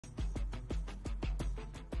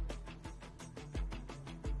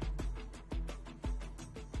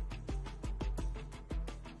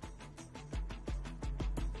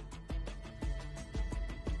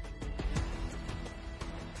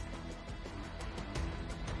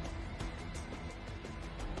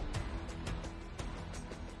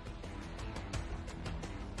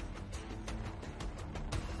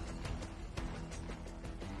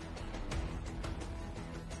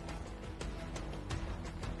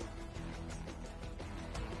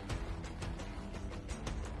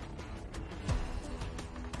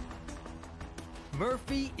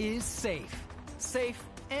Murphy is safe. Safe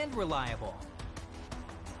and reliable.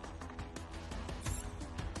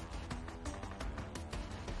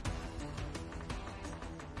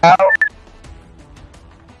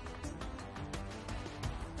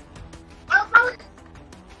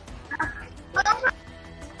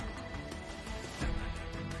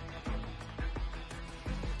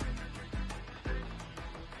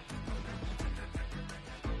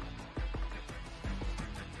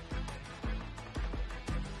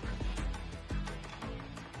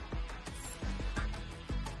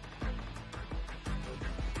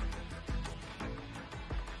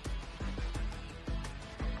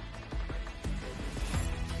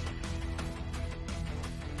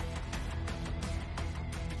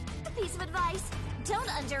 Piece of advice: don't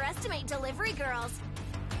underestimate delivery girls.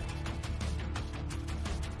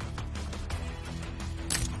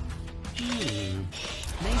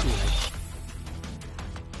 Maybe.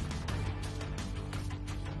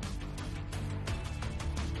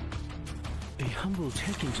 A humble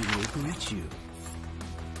tech engineer greets you.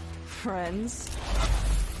 Friends?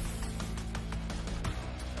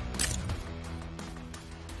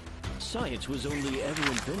 Science was only ever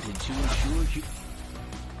invented to ensure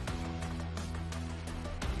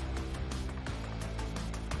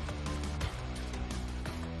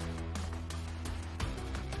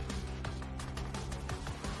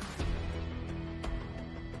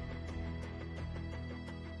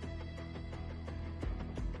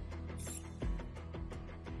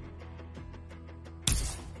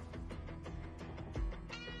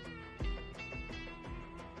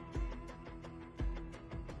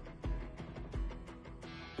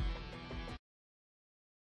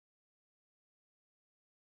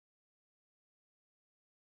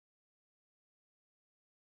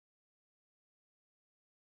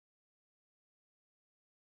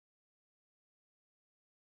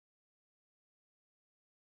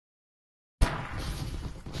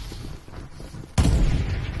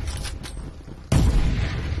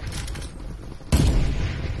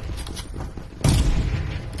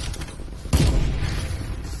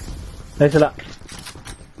Ay, sila.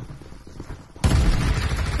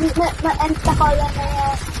 Na-end sa column na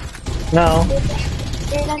yan. No.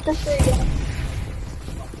 Yun lang to sir yan.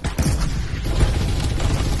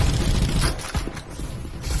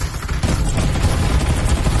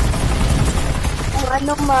 Ang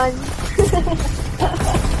ano man.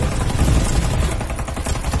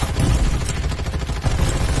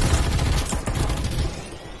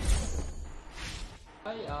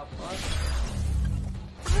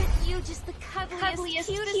 Aren't you just the cuddliest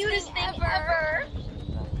cutest thing ever?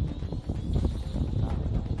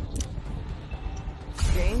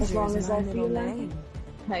 Strangers As long as I in our feel little like lane.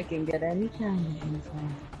 I can get any challenge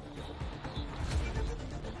inside.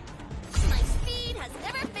 My speed has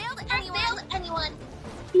never failed anyone.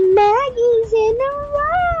 Maggie's in a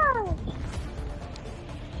row!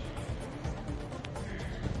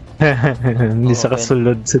 Hindi sa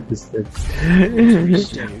kasulod sa distance.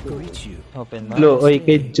 greets you. Open mo. Looy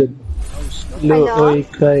kay Jude. Looy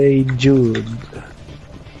kay Jude.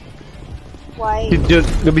 Why? Si Jude,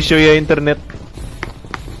 gabi siya yung internet.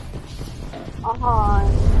 Aha.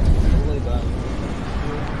 Okay ba?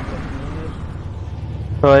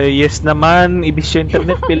 So, yes naman, ibis yung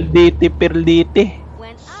internet. Pilditi.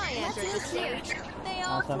 When I enter the stage, they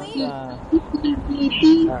all Nasaan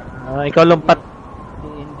flee. ka? Ikaw lumpat.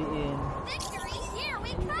 Diin. Victory, here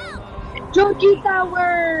we come! Joji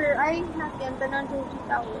Tower! Ay, naganda ng Joji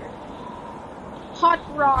Tower. Hot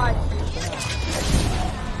Rod!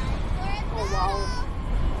 Oh, wow.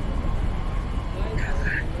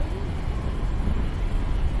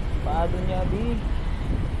 Paado niya, Bi?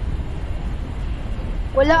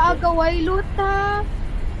 Wala agaway loot ha!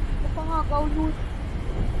 Wala pang agaw loot.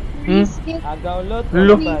 Please get... Agaw lot o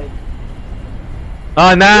Lo- revive?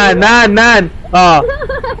 Oh, nan! Oh.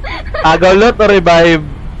 Agaw lot o revive?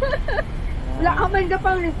 Wala ka man na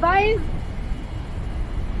pang revive!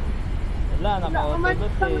 Wala, Wala ka man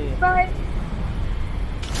naka-auto-lot pang eh. revive!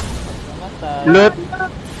 Namatay. Loot.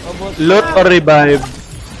 Obot. Loot or revive?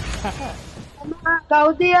 Mga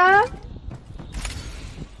gaudi ha!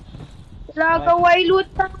 Wala agaway loot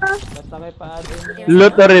ha! Basta kay paado niya.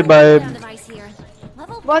 Loot or revive? Round of ice here.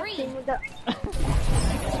 Level What? 3.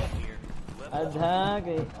 Adha,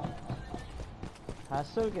 kay...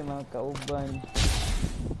 Hassle kay mga kauban.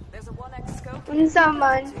 Unsa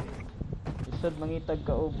man? Isod mangitag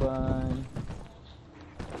kauban.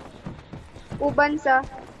 Uban sa...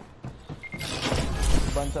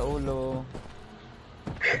 Uban sa ulo.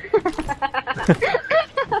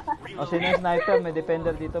 O sino yung sniper? May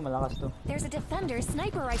defender dito, malakas to. There's a defender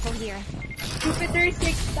sniper rifle here. Jupiter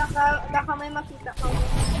 6, baka may makita ka.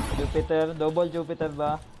 Jupiter, double Jupiter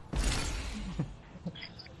ba?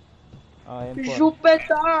 Oh, yun po.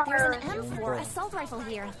 Jupiter! There's an M4 assault rifle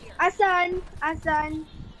here. Asan? Asan?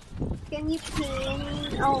 Can you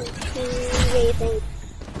ping? Oh, wait.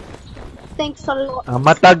 Thanks a lot.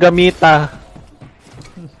 Mata gamita.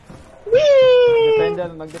 Whee! Defender,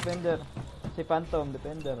 mag-defender. Si Phantom,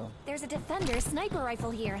 defender. Oh. There's a defender sniper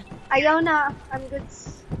rifle here. Ayaw na. I'm good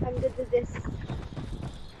with this.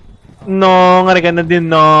 Nong, nga ka na din,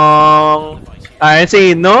 Nong. Ay,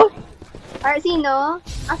 sino? Sino?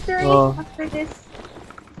 After this.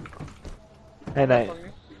 Ay, ay.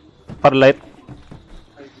 Farlight.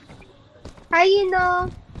 Hi,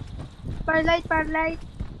 Farlight.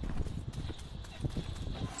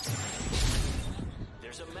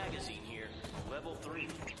 There's a magazine here. Level 3.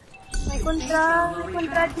 May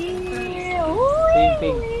kontra di. Uy!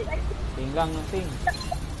 Ping. Ping lang ng ping.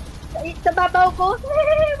 Sa babaw ko.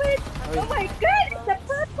 Wait. Oh my god, it's a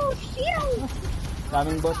purple shield.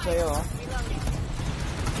 Daming boss sa'yo, oh.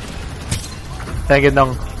 Thank you,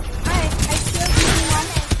 Nong. I killed one.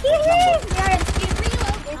 Yan.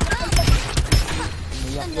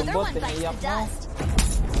 Umiyak yung Another bot, one bites umiyak the mo. dust.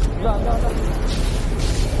 Wala.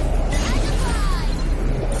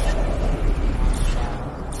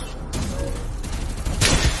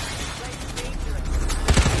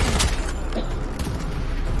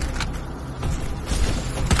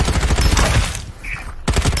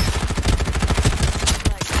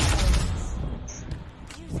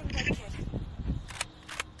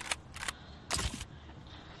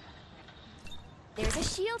 There's a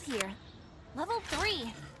shield here. Level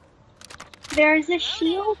 3. There's a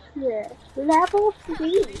shield here. Level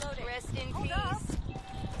 3. Rest in peace.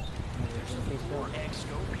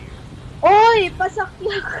 Oy!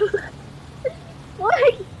 Pasakyan ko.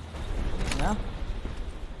 Oy! Na?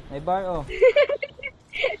 May bar, oh.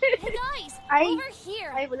 Hey guys, Ay. over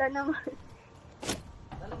here. Ay, wala naman.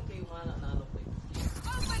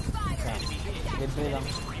 Libre lang.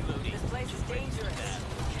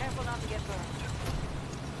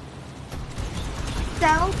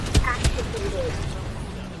 Self-activated.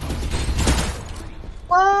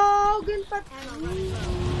 Wow! Gunpat.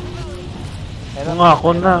 Peram, Nga ako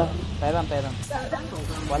na. Peram.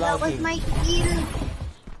 Wala That ako was kill. my kill.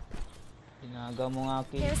 Tinaga mo nga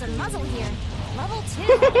kill. There's a muzzle here. Level 2.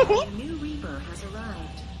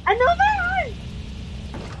 Ano ba yun?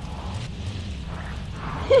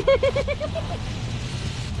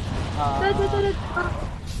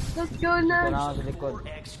 Let's go na. Ito na ako sa likod.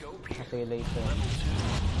 Kasi later.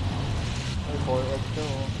 Ay, 4x to,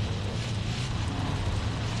 oh.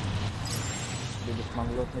 Bilis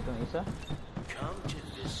mang-loot nitong isa. Come to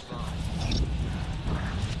this spot.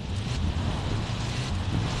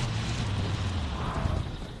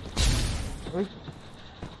 Uy!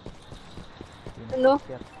 Ano?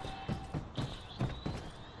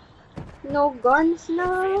 No guns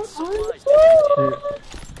na.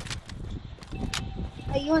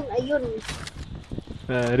 Ayun.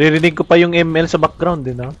 Ririnig ko pa yung ML sa background,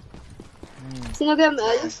 no? Sino ga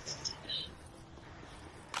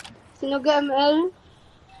ML?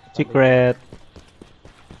 Secret.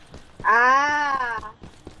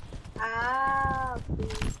 Okay.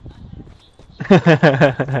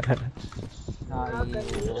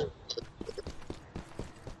 Naiiwo.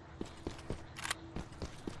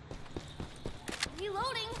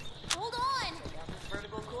 Reloading. Hold on.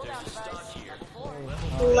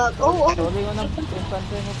 Love. Oh. Sorry ko ng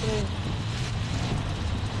infantry mo, pre.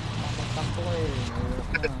 Takot ko eh. Mahirap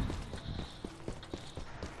na.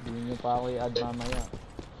 Hindi nyo pa ako i-add mamaya.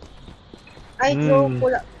 Ay, joke ko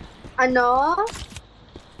lang. Ano?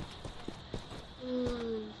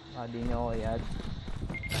 Di nyo ako i-add.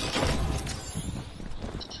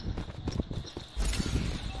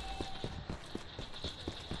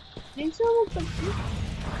 Din sa magpag-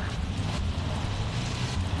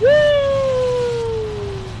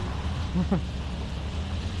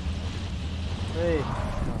 Hey!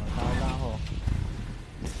 Tala ako.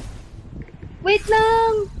 Wait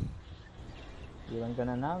lang! Iwan ka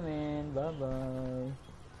na namin. Bye-bye.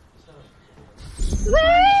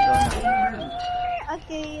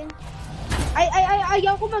 Okay.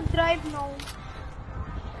 Ayaw ko mag-drive, no.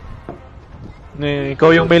 Ikaw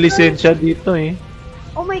yung may lisensya dito, eh.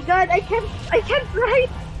 Oh my god, I can't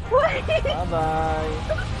ride! Why? Bye-bye!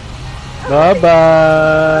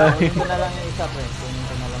 Bye-bye! Kunin ko na lang yung isa, pre. Kunin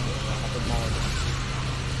ko na lang yung isa. Kapag mo ako.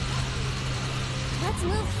 Let's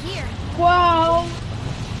move here. Wow!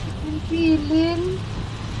 Yung feeling.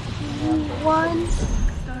 Once.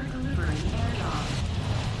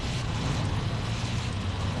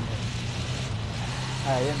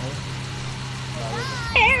 Ayun, eh.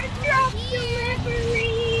 Airdrop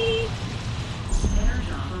delivery!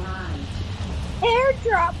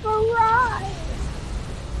 Airdrop arrived!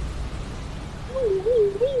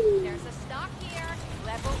 There's a stock here.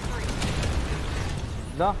 Level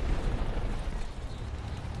 3. Da.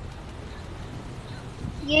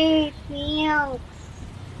 Yay, thanks.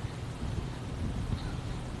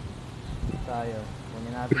 Tayo.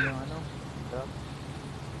 Kunin natin yung ano. Drop.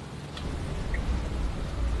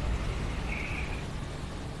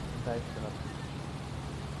 Tayo drop.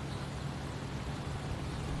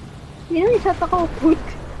 Yan, isa pa ko upod.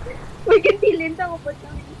 Uy, katilin sa upod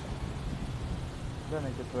lang. Doon,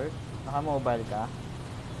 nag-twerk. Naka-mobile ka?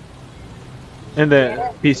 Hindi,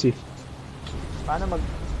 PC. Paano mag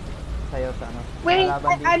sayo sa ano? Wait,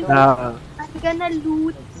 Kalaban I'm dito? gonna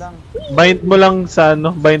loot. Wait lang. Bind mo lang sa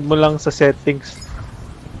ano, bind mo lang sa settings.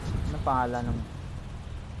 Anong pangalan ng...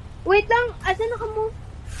 Wait lang, asa na ka mo?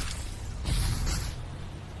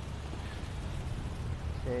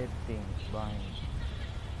 Settings, bind.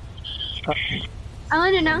 Ang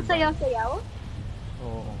ano na, ang sayaw-sayaw?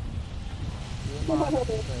 Oo. Yung mga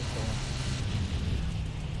ito.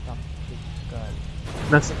 Tactical.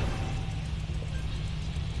 Nas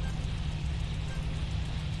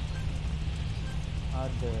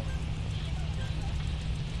Other.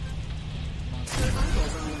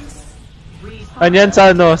 Anyan sa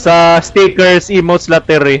ano, sa stickers, emotes,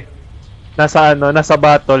 lottery. Nasa ano, nasa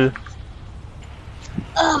battle.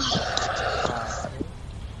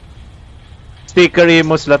 Sticker,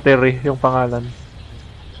 emotes, lottery, yung pangalan.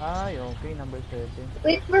 Ay, okay. Number 7.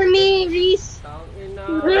 Wait for me, Reese.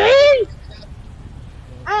 Reese!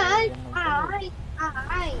 Ay! Okay,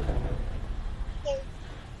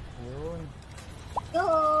 Yun. go!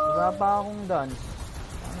 Wala pa akong dance.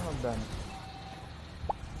 Ano mag-dance?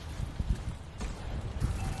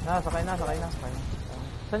 Sakay na.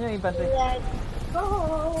 Saan yung infantry? Let's go!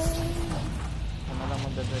 Ano lang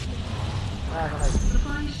mag-dance? Sakay.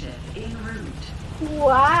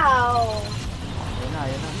 Wow! Ayun na.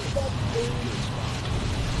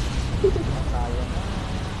 Tayo na.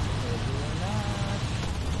 Ready na.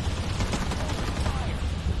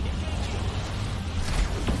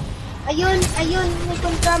 Ayun, may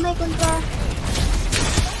kontra.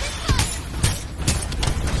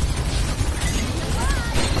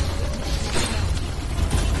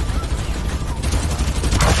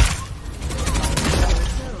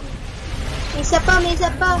 May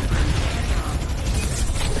isa pa.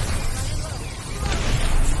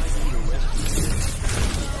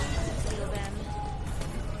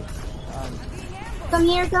 Come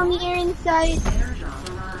here inside.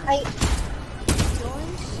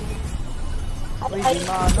 Uy, di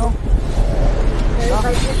maano.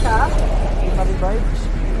 Revive mo siya? Di ma-revive.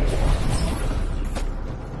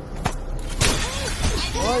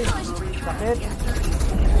 Uy, sakit.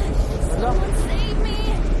 Wala.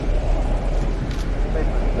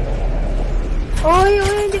 Oy,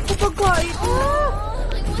 hindi ko pagkain.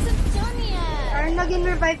 I wasn't done yet. Parang naging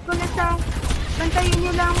revive ko na siya. Bantayin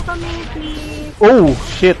niyo lang kami, please. Oh,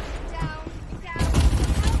 shit.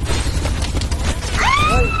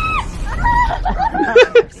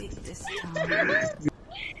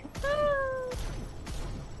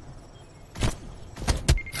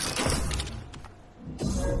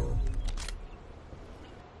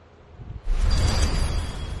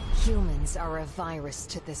 Humans are a virus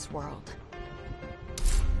to this world.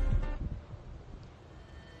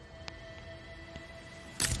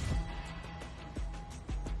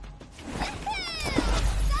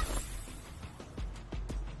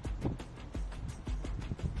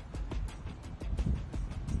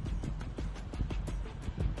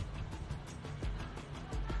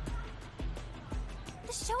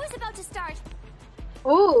 The show is about to start.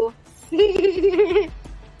 Oh.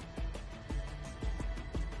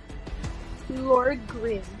 Lord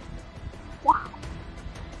Grim. Wow.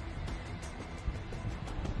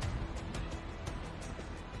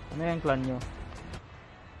 Ano yung clan nyo?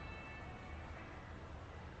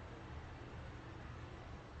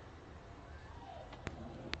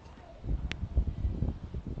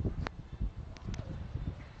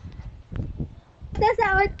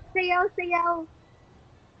 Out. Sayaw.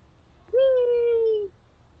 Whee!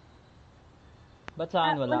 Ba't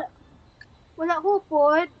saan wala? Wala ko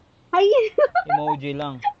po. Ay. Emoji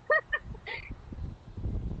lang.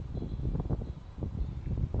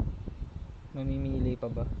 Mamimili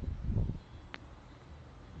pa ba?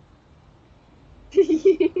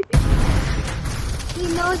 He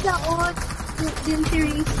knows out. Din si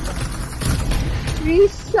Reese.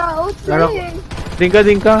 Reese out. Dingka.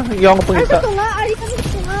 Yung ako Ay, pangita. ito nga. Ari kami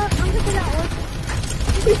ito nga. Ang ganda out.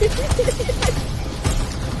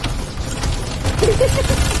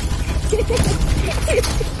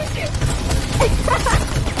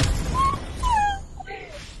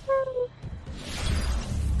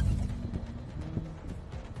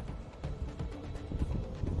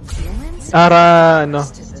 Ara, ano,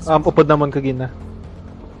 upod naman kagina.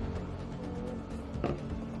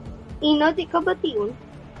 Ino, di ka ba tiyon?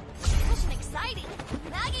 Such an exciting.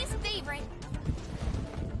 Maggie's favorite.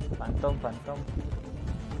 Phantom.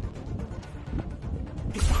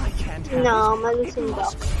 No, malusing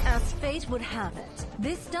daw. As fate would have it,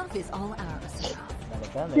 this stuff is all ours.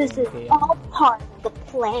 Talaga, This is may all part of the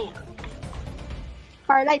plan.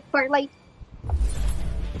 Farlight.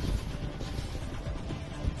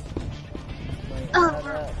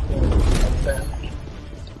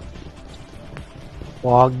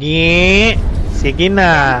 Pogi! Sige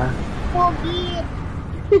na. Pogi.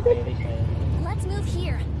 Let's move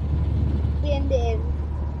here. Din.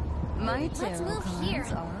 My Let's tarot move here.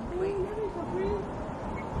 cards are waiting.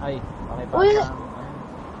 Ay, Uy. pakipasa.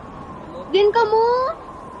 Din ka mo.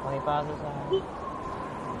 Pakipasa sa...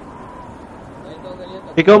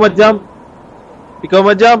 Ikaw ma-jump.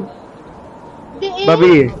 Din.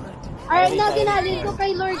 Babi. Alright na, ginalin ko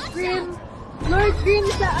kay Lord Grim. Lord Grim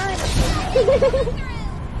saan?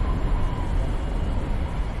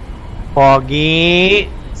 Pogi!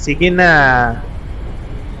 Sige na.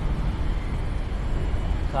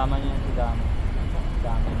 Sama niya si Dami.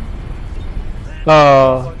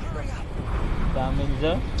 Dami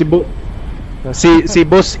siya? Si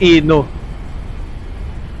Boss Ino.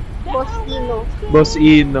 Boss Ino. Boss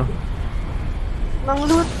Ino. Mang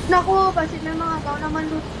loot na ko. Kasi may mga gaw naman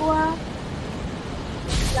loot ko ha.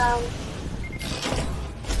 Lang.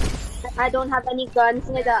 I don't have any guns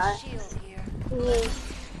nga daan.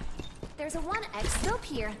 There's a 1x scope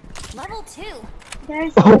here. Level 2.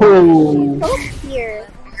 There's Oh. a scope here.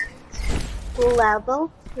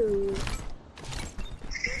 Level 2.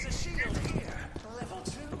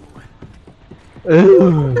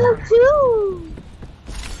 Level 2!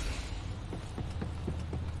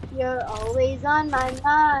 You're always on my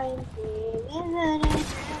mind.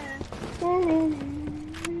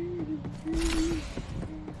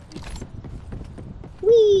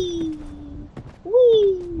 Wee!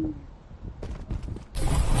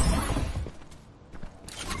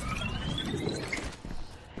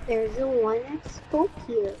 There's a 1x scope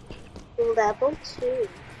here. Level 2.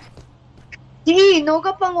 Di, no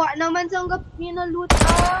ka pang wa naman sa gap loot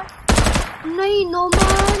ah. Nay, no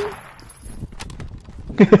man.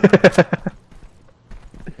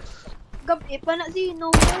 Gap pa na si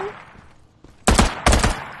no mo.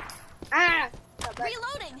 Ah!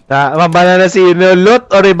 Reloading. Mabana na si Ino. Loot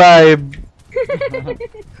or revive?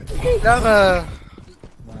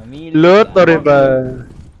 Mamili Loot ka. or revive?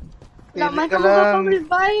 Laman ka mo ka pang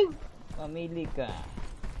revive. Mamili ka.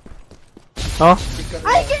 Oh?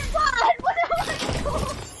 Ay, kinpaan mo naman ko.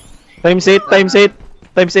 Times 8.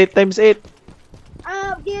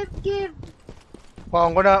 Ah, give. Kuha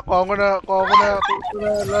ko na.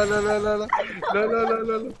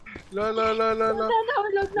 La.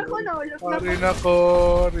 Nahulog na ko.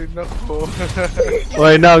 Rin ako.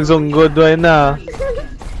 Why na, sunggod. Why na.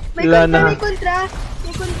 Wala na. May kontra.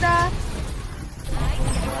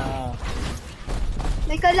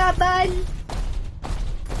 May kalaban.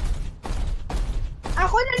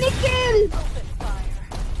 Ako na ni kill.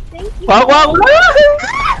 Thank you. Wag!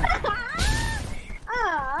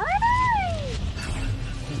 Ay!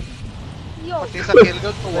 Yo. Pati sa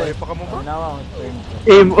killgag ko, wala pa ka mo ba? Nawa ang turn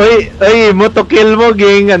ko. Mo to kill mo,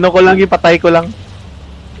 ging. Ano ko lang, ipatay ko lang.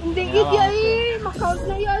 Hindi iya makount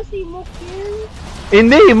na ya si mo kill.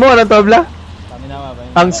 Hindi, mo, ano tabla? Paminawa.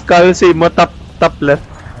 Ang skull si mo, top left.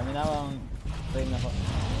 Paminawa ang turn ako.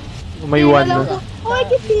 May one na. Oy,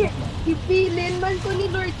 kipilin man ko ni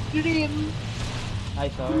Lord Grim. Ay,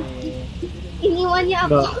 sorry. Iniwan niya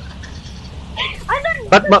ako. Ano?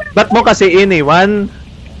 Ba't mo kasi iniwan?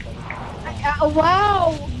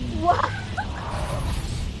 Wow!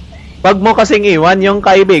 Pag mo kasing iwan, yung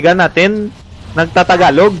kaibigan natin,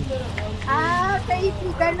 nagtatagalog.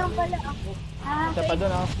 Kaibigan lang pala ako. Isa pa doon,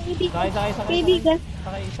 oh. Kaibigan. Sakay. Kaibigan.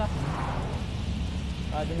 Sakay isa.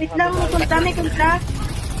 Dun Wait sa lang, kabila. may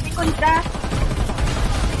kontra.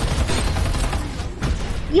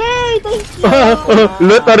 Yay! Thank you!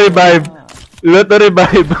 Loot or revive?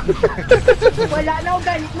 Wala na ako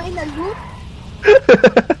galit, may na-loot.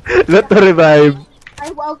 Loot or revive? Ay,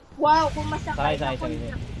 wow, kung masakay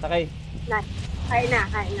Sakay. Kaya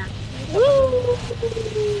na.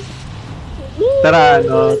 Tara,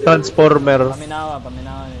 Transformer. Paminawa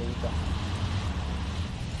na dito.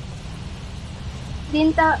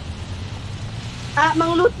 Dinta.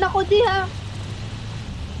 Mang-loot na ko di ha.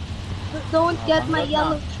 Don't get my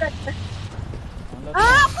yellow shirt.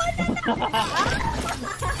 Ako na!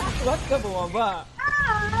 Ba't ka bumaba?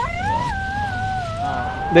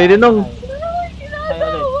 Dahil dinong.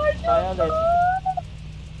 Tayo ulit.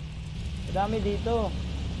 Dami dito.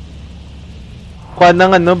 Kuha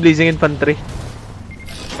ng ano, Blazing Infantry.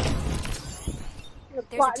 There's a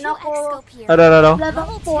Nagpa na 2x ko. scope here. Ano.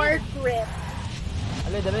 Level 4 grip.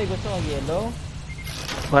 Ali, dali. Gusto mo yellow?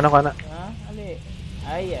 Kuha na. Ha? Ali.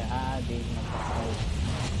 Ay, di magpapay.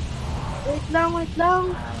 Wait lang. Wala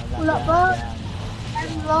Yan, ba? yan.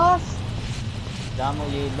 I'm lost. Damo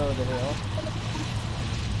yellow, dali oh.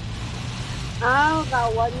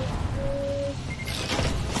 Kawan ko.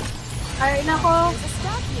 Ay, nako. There's a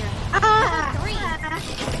stop here. Level 3.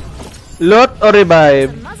 Loot or There's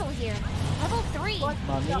revive? a muzzle here. Level 3.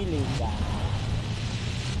 Mamili ka.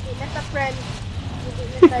 Hindi na sa friends. Hindi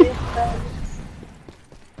na tayo friends.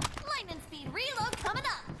 Lightning speed reload coming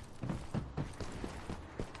up.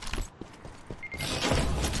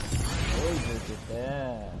 Uy,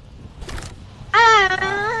 Jupiter.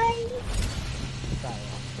 Ay!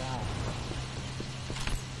 Sayang ka.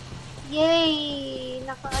 Yay!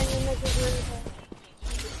 Nakaano na gano'n ko.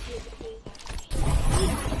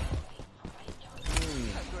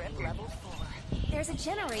 There's a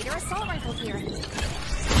generator assault rifle here.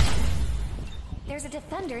 There's a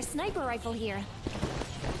defender sniper rifle here.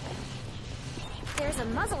 There's a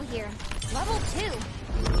muzzle here. Level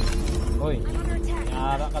 2. Uy, I'm under attack.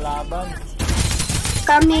 nara kalaban.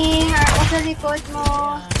 Coming! Ako sa likod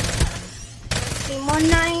mo. Simon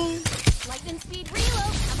na eh. Lightning speed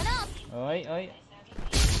reload coming up. Oy.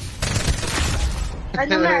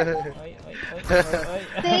 Ano na? Oy.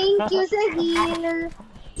 Thank you sa heal.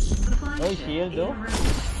 Oy, shield oh.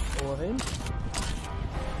 Orange.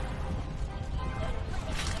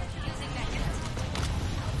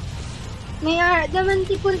 May daman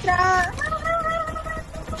si Puntra.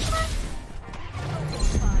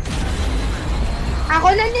 Ako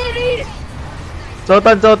na niri.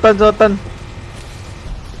 Sotan. Wait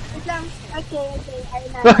lang. Okay. Ay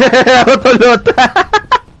na. Ako tulot.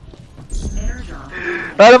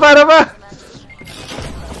 Para pa.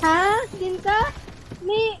 Ha? Din ka?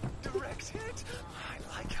 May...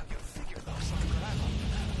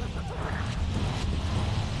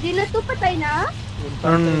 Di na to, patay na?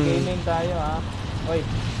 Infantry gaming tayo ha. Oy,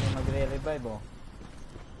 may magre-revive oh.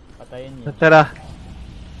 Patayin niyo. Tara.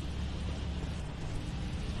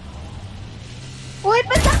 Uy,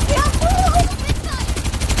 patakti ako!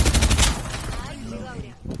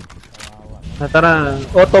 Tara.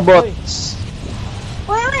 Autobots.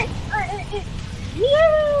 Uy!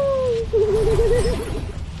 Yay!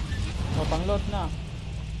 Oh, pang-load na.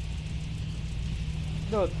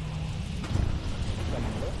 Load.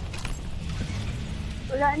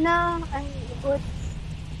 Wala na. Ay, good.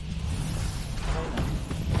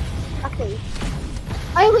 Okay.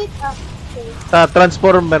 Ay, wait. Okay.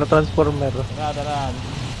 Transformer. Tara.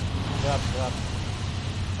 Drop.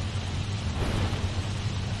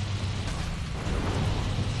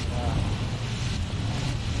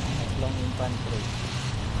 Long infantry.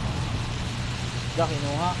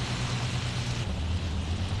 Kinuha.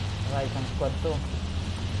 Isang squad to.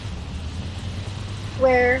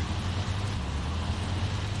 Where?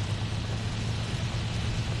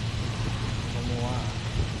 Kumuha.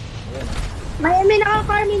 Ayun. May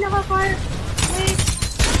nakakar. Wait.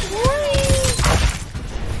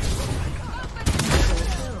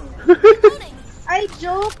 Ay,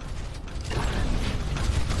 joke.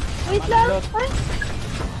 Wait lang.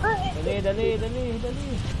 Dali.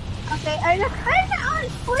 Okay, ay na.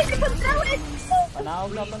 Uy, nag-control.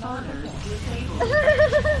 Panahog na.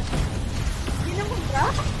 Hindi na kontra?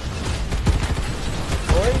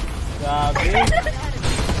 Uy, grabe.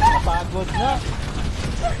 Napagod na.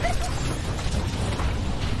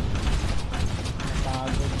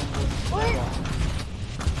 Uy.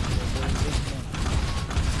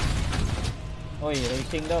 Uy,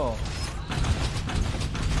 racing daw.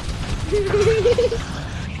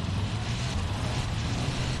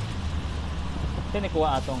 Sino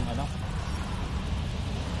kuha atong ano?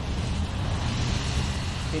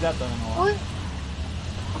 Sila to nanguha. Uy.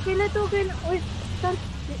 Okay na to. Uy, saan?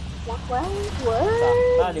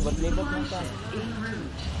 What? Libot-libot lang ka.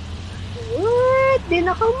 What? Di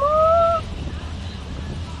na ka mo.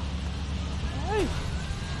 Ay.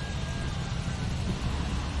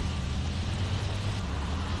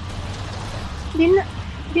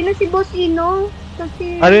 Di na si Boss Ino.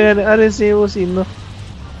 Kasi... Ano si Usino?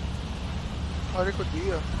 Ari ko di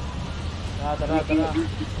ah. Tara.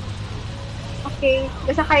 Okay,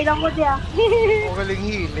 kasakay lang ko diya. Ako galing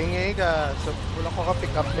healing eh ka. So, wala ko ka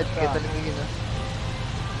pick up net kaya talingin na.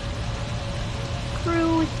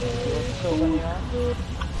 Cruising. So, kanina.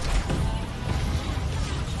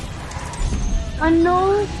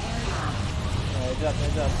 Ano?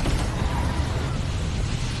 Drop.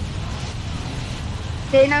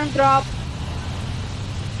 Day ng drop.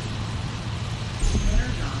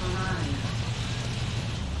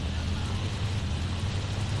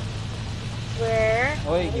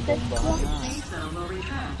 Oy, gibombahan na.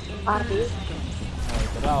 Pati. Ay,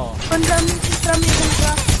 tara oh. Pandami, trami,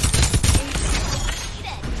 kontra.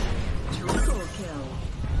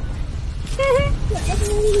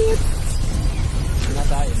 Na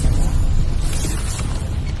tayo, na.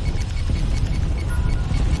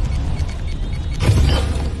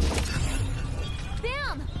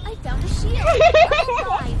 Bam! I found a shield.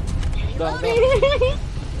 Dong, dong.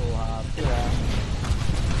 So happy ah.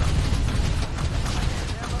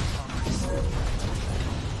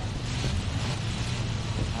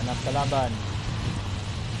 Hanap kalaban.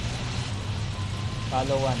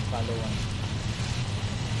 Follow one.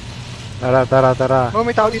 Tara. Oh,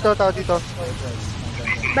 may tao dito.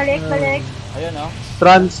 Balik. Ayun oh.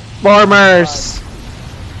 Transformers!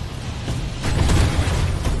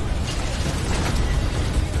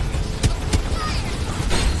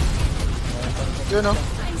 Yun, oh.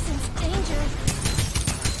 I sense danger.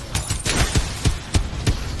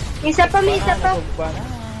 Isa pa. Busog pa na.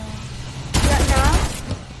 Wala na.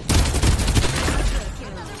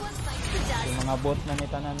 Yung mga bot na ni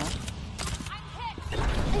tanan no.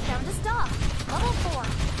 I found a stock. Level 4.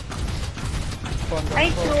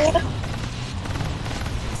 Ay, true.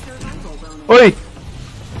 Uy!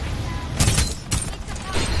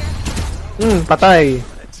 Patay.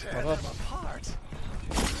 Bakit?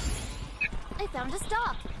 I found a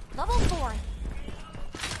stock. Level 4.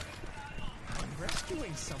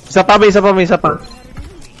 Isa pa.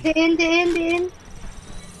 Diin.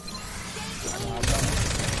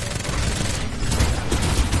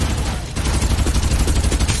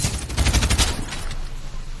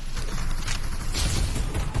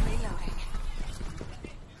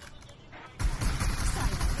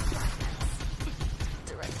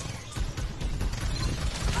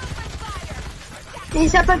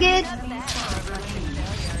 Isa pa, gid.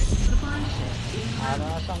 Ano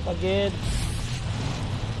asang kagid?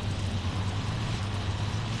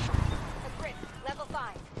 Level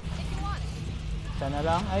 5. If you want it. Sana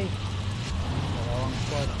lang ay. Dalawang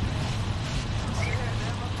squad.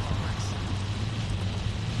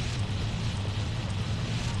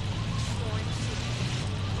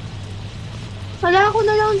 Wala ako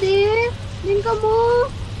na lang, din. Din ka mo.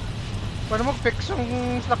 Paano mag-fix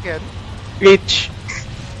yung slakyan? Glitch.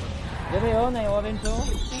 Dire oh, na yung orange oh.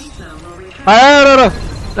 Ano?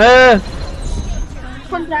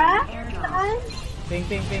 Kontra? Saan? Ping.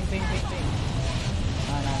 Na.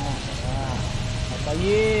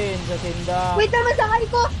 Patayin sa sindak. Wait naman, sakay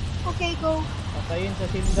ko. Okay, go. Patayin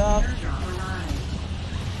sa sindak.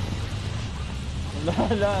 La.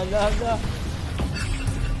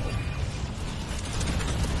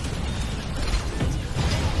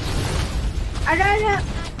 Ara.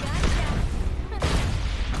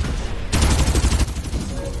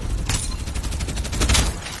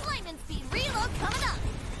 Lightning speed reload coming up.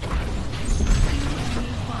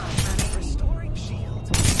 Restoring shield.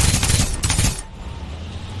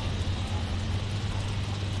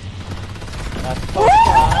 Last spot.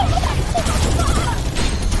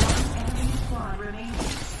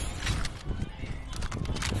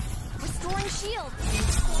 Restoring shield.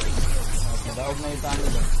 Daog na yung tango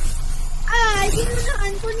ba? Ay,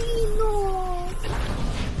 ginunaan ko Nino.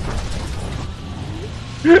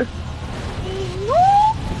 Nino?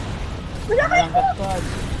 Wala kayo Ang squad.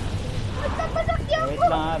 Magpapasakyan Wait ko.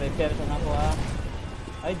 lang ha, repair sa ako ha.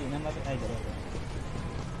 Ay, di na mati. Ay, dalawa.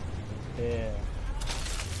 Repair.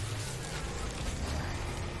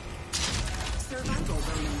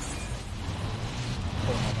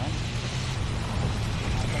 Ito naman.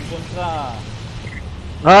 Asang kontra.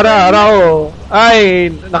 Ara oh.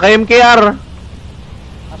 Ay, naka-MKR.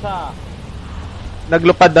 Asa?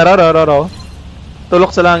 Naglupad na ro.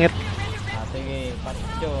 Tulok sa langit. Ah, sige.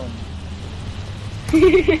 Patit yun.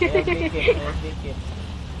 ASD kit.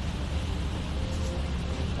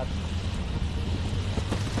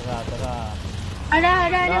 Tara. Ara,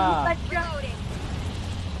 nagupad ka.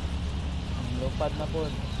 Lupad na po.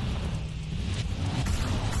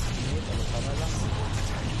 Talupad na lang.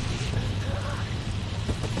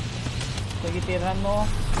 Sige, tirhan mo.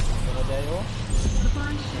 Pero dayo.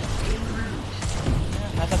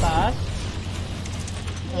 Nasa taas?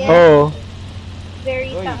 Yes, Oo.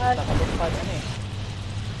 very Uy, taas. nakalupad ano eh.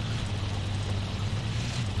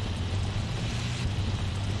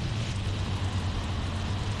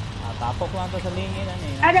 Tapok lang to sa lingin ano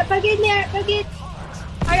eh. Ara, pagid niya, pagid.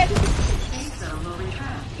 Ara,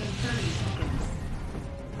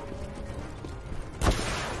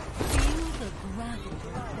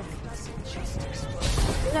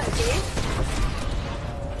 wala, eh.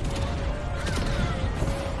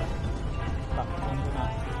 Takpan ko na.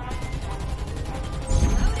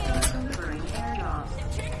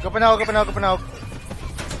 Kapanawag.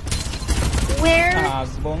 Where?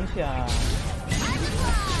 Nagbong siya.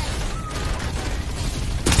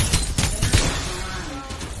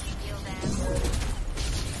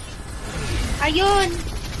 Ayun!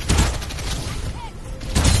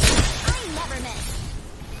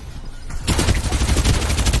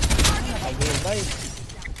 Bye.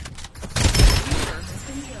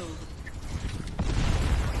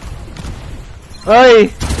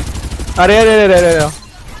 Ay! Ari.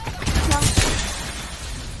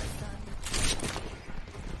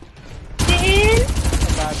 Diin!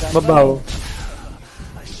 Babaw.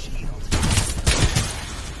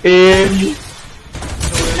 In.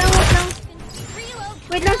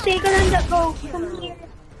 Wait lang, stay ka lang. Go. Come here.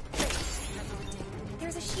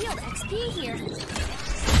 There's a shield XP here.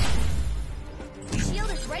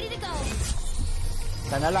 Shield is ready to go.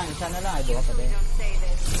 Isa na lang. Ay, buka pa din.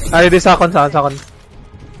 Ari, di sa akin.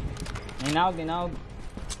 Ginawag.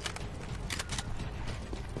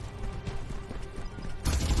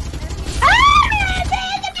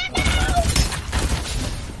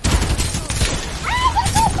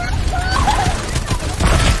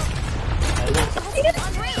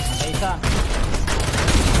 Isa.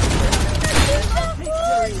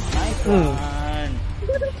 Nice one.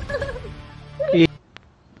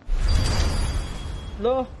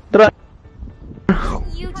 Lo.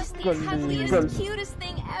 You just the cuddliest, cutest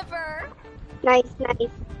thing ever. Nice.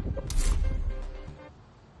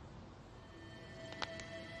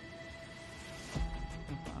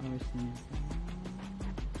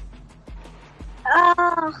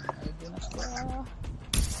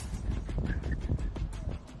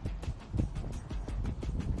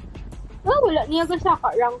 Wala niya sa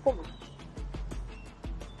rank ko.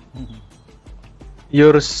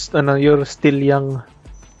 You're still young.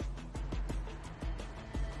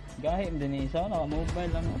 Gahim din isa,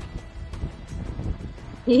 naka-mobile lang.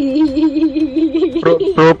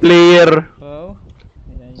 Pro player. Wow.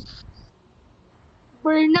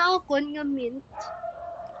 Burn na ako nga mint.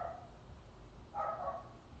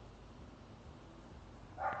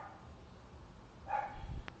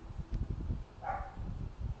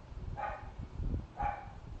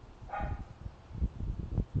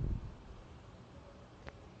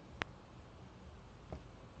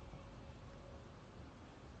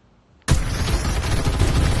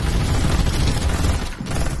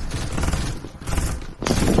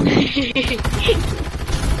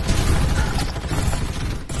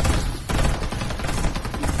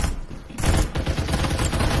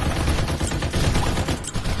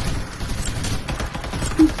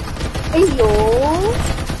 Ayo.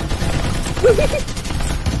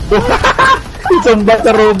 Isang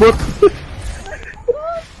bata robot.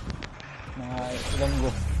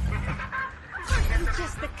 Ganggo.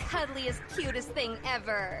 Just the cuddliest, cutest thing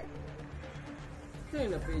ever.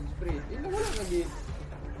 Sa'yo na page pre. Wala lagi.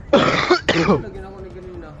 Lagi na ako na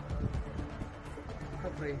ganina.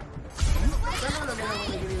 Pre. Saan na ako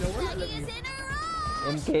na ganina? Wala lagi.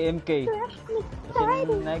 MK.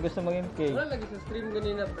 Kasi na gusto mag-MK. Wala lagi sa stream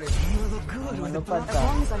ganina pre. Ano pa As ta?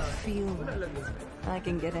 long as I feel I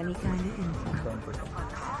can get any kind of info.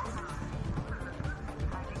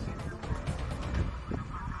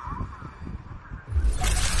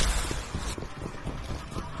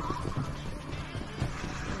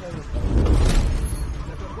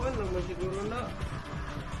 Nakakuhan lang mo siguro na.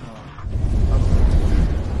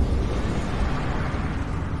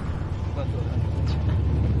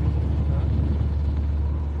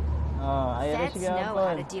 Let's know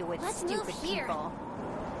how to deal with stupid people.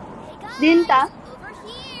 Dinta? Over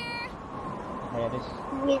here. Iris.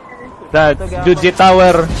 That Juji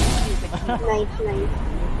Tower. Nice.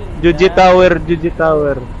 Juji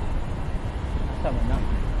Tower. Asa man na?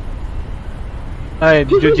 Ay,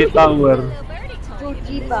 Juji Tower.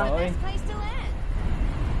 Juji pa. Oy.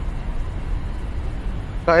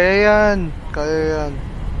 Kaya yan.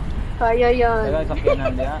 Kaya yan. Dagan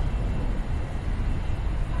sakyanan dia.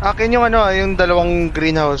 Akin yung yung dalawang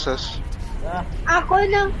greenhouses. Ako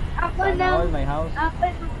nang. My house.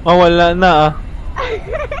 Oh, wala na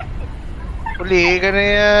Uli ka na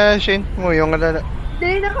yan, Shin. Nguyong ka na.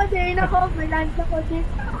 Dahil ako. Balance ako din.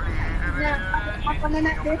 Ako na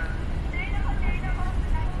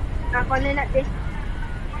natin.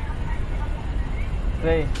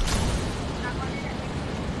 Ray.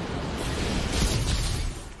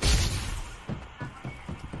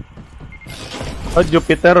 Oh,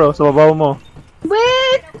 Jupiter, sa babaw mo.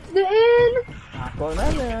 Wait! Diin! Ako na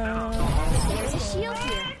lang. There's a shield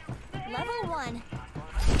here. Level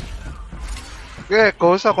 1.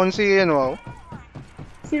 Kosa kung si wow.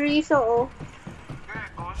 Si Rizzo, oh.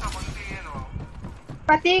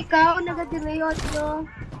 Pati ikaw, nag-delay audio.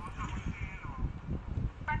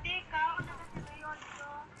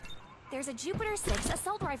 There's a Jupiter 6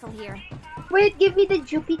 assault rifle here. Wait, give me the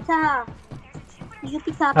Jupiter.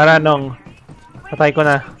 Jupiter. Aranong. Patay ko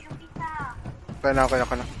na. Kaya na.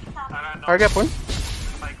 Target po?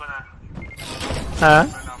 Ha?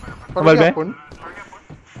 Kabalbe?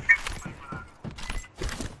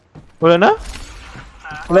 Wala na?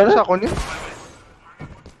 Wala na? Sa ako niya?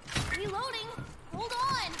 Reloading. Hold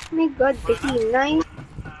on. Oh my god, P9.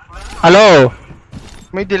 Hello?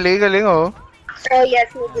 May delay galing oh. Oh yes,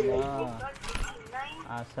 may delay.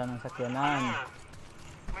 Asa ng sakyanan?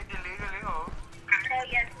 May delay galing oh. Oh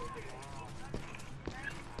yes, may delay.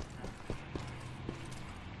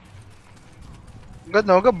 God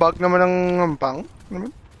no, bug naman ang hampang.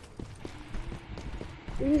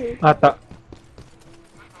 Ata.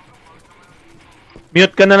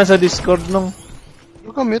 Mute ka na lang sa Discord nung.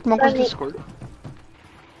 Mute man ko sa Discord.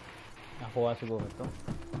 Nakuha siguro to.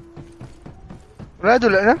 Wala,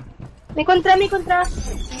 dula na. May kontra.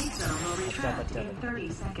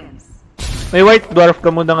 May white dwarf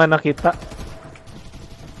ka muna nga nakita.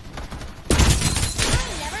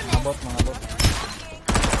 Mga bot.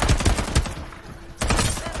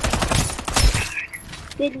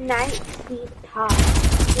 Good night, sweetheart.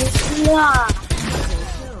 Yeah.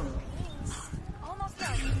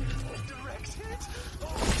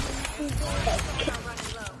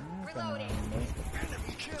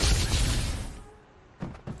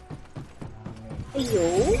 Ayo.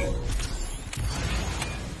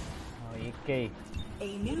 Oh, EK. A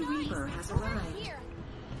new Reaper has arrived.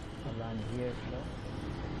 Around here, no?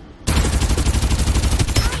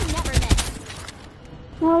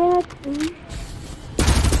 What?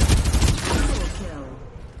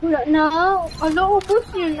 Wala na. Ala,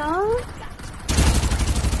 ubos yun na. Oh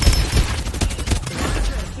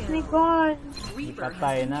my god.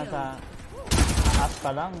 Patay na sa taas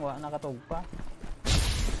pa lang, wala nakatog pa.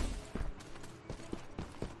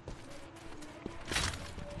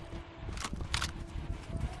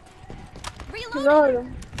 Lol.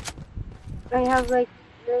 I have like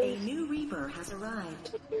A new Reaper has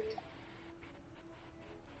arrived.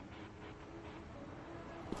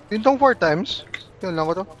 Yun tong 4 times. Yun lang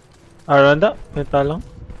ko to. Aranda? Ito lang.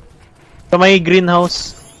 Sa may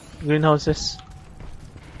greenhouse. Greenhouses.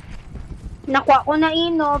 nakuha ko na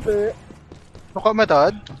inover. Nakuha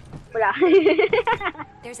matad? Wala.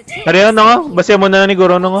 Ariyan na nga. Basta mo na ni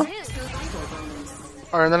Goro na nga.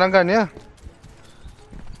 Or na lang ganyan.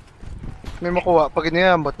 May makuha. Pag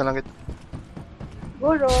iniyambot na lang ito.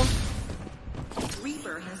 Goro.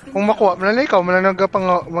 Kung makuha, malala ikaw, malala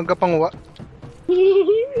magkapanguha.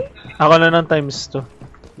 Ako na ng times 2.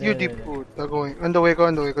 You deep food. On the way ko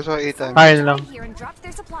sa 8 times. Ayun lang.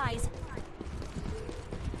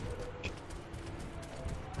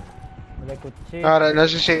 Ara na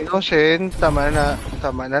si Shin. Tama na.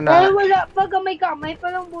 Ay, wala pa. Gamay-gamay pa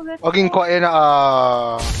lang bullet. Huwaging ko na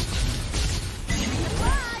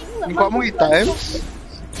Yung ko mo 8 times?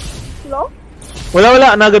 Hello?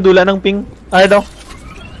 Wala. Nagadula ng ping. Ay daw.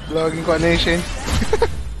 Login ko na yung Shin.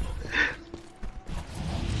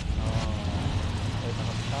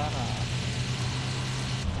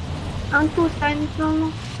 Ang 2 times lang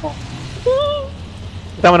ako.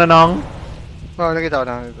 Kita mo na nong? Oo, nakita ko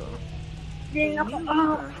na. Din ako.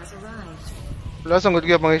 Wala, sanggod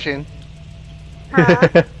ka pang Shin.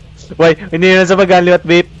 Why? Hindi na sa pag-aliw at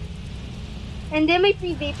vape. Hindi, may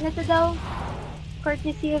free vape na to daw.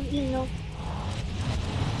 Courtesy of Ino.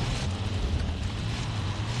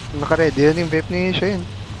 Naka-ready yan yung vape ni Shin.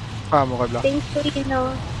 Mo ka Black. Thanks to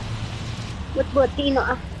Ino. But Ino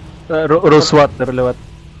ah. Rose water, lewat.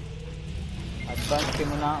 Advance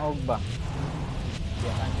mo na og ba?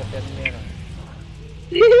 Diyan ka permero.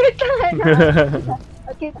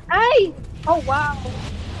 Okay. Ay! Oh wow!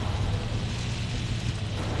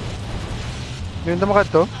 Yung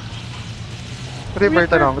tamakat to? River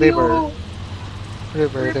tanong, river.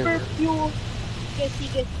 River view.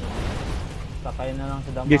 Gesi. Sakay na lang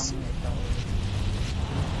sa damang. Yes.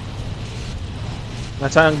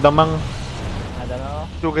 Nasaan ang damang?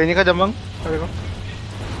 Nadalo. Dugay niya ka damang? Sabi ko.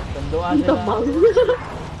 Sunduan sila.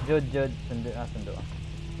 Jud. Sunduan.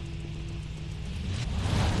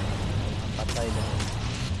 Patay din.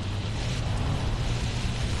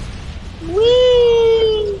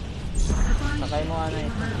 Wee! Sakay mo ana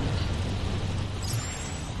ito.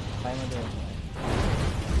 Sakay mo doon.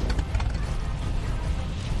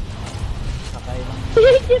 Sakay lang.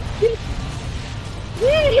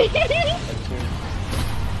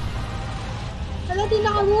 Hala, din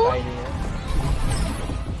na ka mo? Sakay din.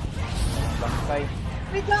 Bangkay.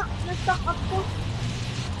 Wait lang, na-stuck up ko.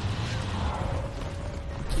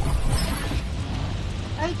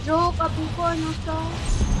 Ay, joke. Abi ko, ano to?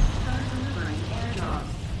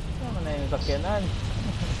 Ano na sakyanan.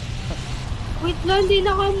 Wait lang, hindi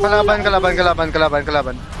nakamula.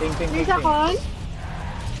 Kalaban. Ping. Nisa kon?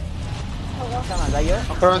 Tama, layo?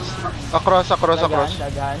 Across.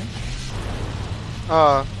 Dagan.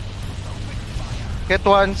 Hit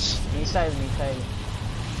once. Missile.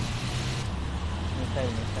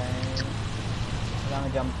 Wala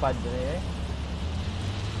nga jump pad eh.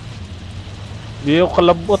 Di ako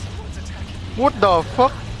kalabot. What the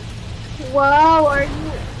fuck? Wow, are you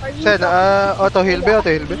Sen, auto heal ba?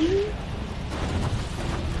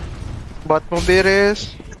 Bot mo,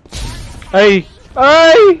 Biris. Ay!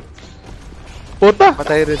 Puta!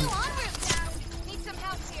 Patay rin.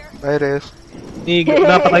 Biris.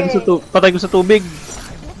 Patay ko sa tubig.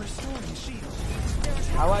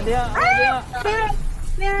 Awa dia.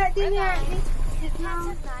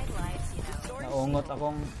 Naungot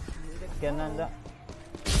akong sakyanan da.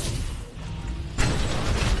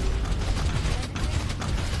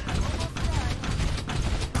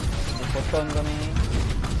 Puton kami.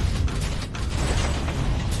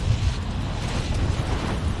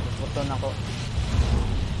 Puton ako.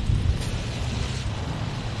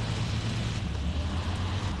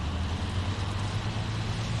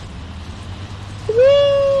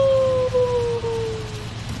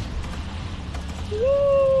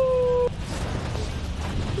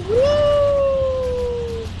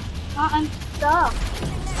 I'm stuck.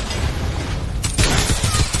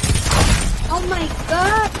 Oh my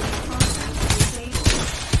god!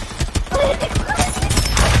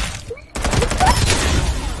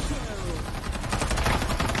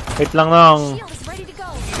 Wait lang nong.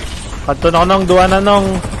 Kanto na ako nong, duwa na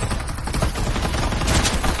nong.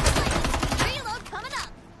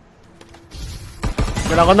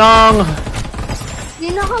 Wala ko nong. Hindi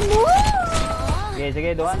na ka mo!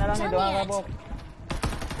 Sige, duha na lang eh, duha ka bok.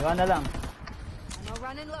 Duha na lang.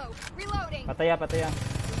 Pataya.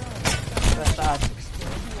 Taas.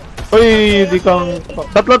 Uy, di kang...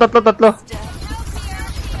 Tatlo.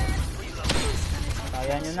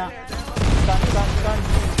 Kaya nyo na. Scan.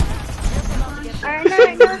 Arna.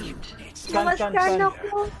 Scan.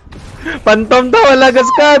 ako. Phantom daw, wala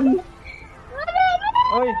gaskan.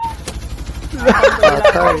 Oy!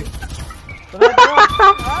 Patay.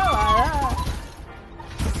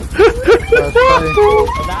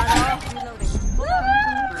 Wala.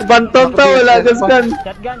 Phantom daw, wala gaskan.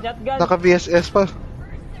 Shotgun. Naka VSS pa.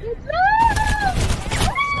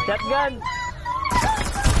 Shotgun.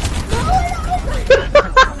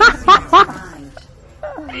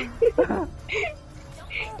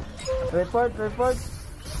 Report.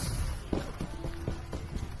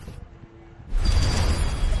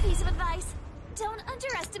 Piece of advice. Don't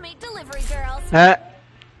underestimate delivery girls. Ha?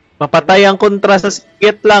 Mapatay ang kontra sa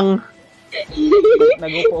sikit lang.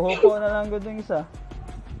 Nagupo-hupo na lang gud yung isa.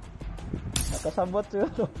 Nakasabot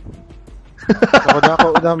siguro.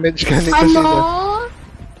 Ako damage ka nito Ano? sila.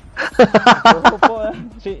 Nagupo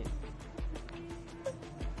si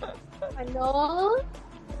Ano?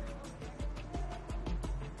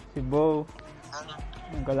 Bo.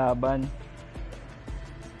 Ang kalaban.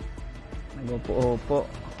 Nagupo-hupo.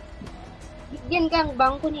 Bigyan kang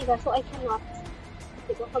bangko niya, so I cannot.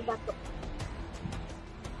 Hindi ko kabato.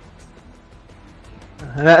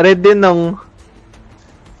 Red din nung...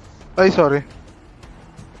 Ay, sorry.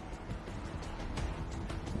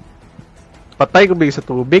 Patay ko bigay sa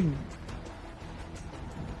tubig.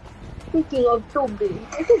 Speaking of tubig,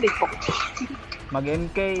 ay tubig po.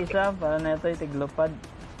 Mag-MK isa para na ito'y tiglupad.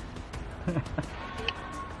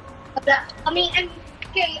 I mean,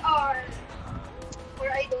 MKR. Or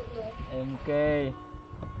I don't know. MK.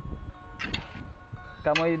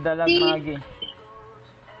 Kamoy dalag Magi.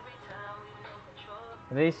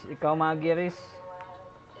 Riz, ikaw Magi, Riz.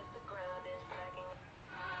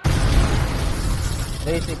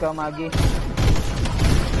 Riz, ikaw Magi.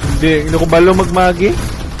 Hindi ko balo magmagi.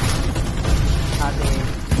 Ate,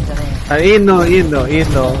 isa na yun. Ah,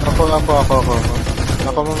 Ino. Ako.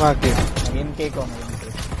 Ako mamagi. Mag-MK ko.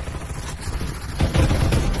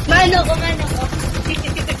 Mano ko.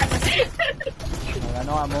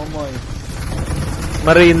 Ano ka, Momoy?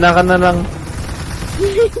 Marina ka na lang.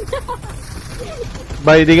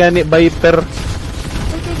 Bay, di gani, Viper. Si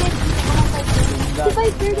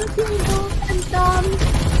Viper na siya, ang dam.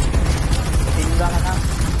 Tinda ka na.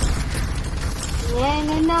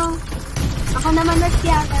 No. Ako naman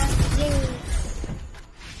nagsiyaka. Yay.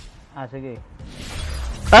 Sige.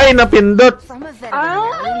 Ay, napindot. From a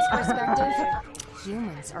veterinarian's perspective,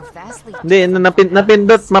 humans are vastly... Hindi,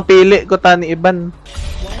 napindot. Mapili ko tani iban.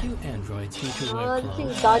 Why do androids need to wear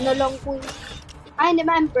clothes? Sana lang po. Ay,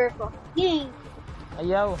 remember ko. Yay.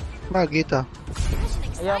 Ayaw. Magi ta.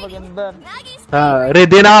 Ayaw mag-ember. Maggie's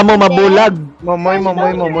Ready na mo mabulag. Momoy.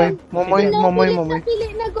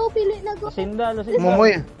 Pili na go. Lucinda.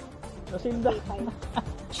 Momoy. Lucinda.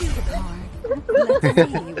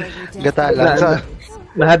 Gatalan.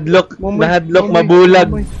 Nahadlok mabulag.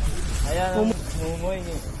 Ayan, Momoy.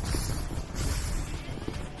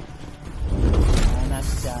 Anas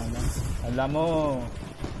siya. Alam mo.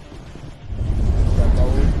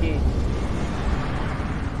 Kapauki.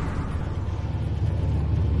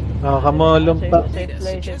 Kamulong pa. Safe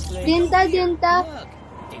play. Dinta. A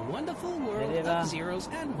wonderful world of zeros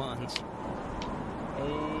and ones.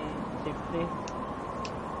 Safe play.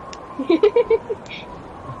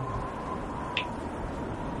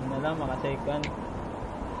 Hindi na lang, maka-second.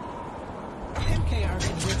 MKR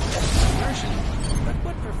can withstand immersion, but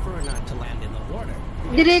would prefer not to land in the water.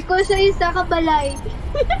 Dire ko sa isa ka balay.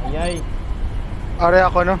 Ayay. Are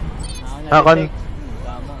ako, no? Ako.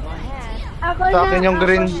 Ako Sa akin yung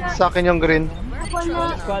green. Sa akin yung green. One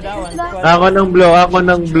squad. Ako ng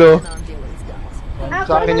blue.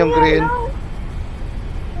 Sa akin yung green. One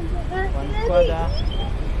squad.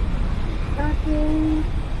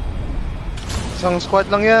 Isang squad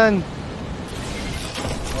lang yan.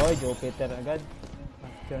 Oy, Joe Peter agad.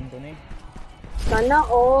 Action ko na eh. Sana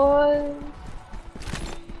all.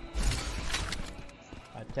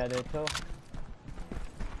 Atcha dito.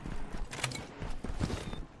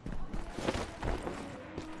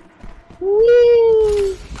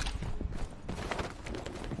 Whee!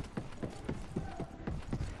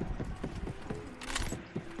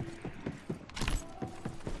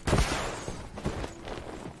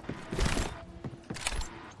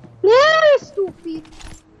 Stupid.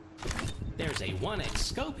 There's a 1x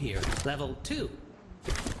scope here, level 2.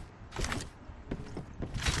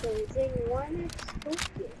 There's a 1x scope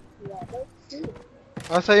level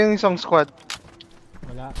 2. Asa yung isang squad?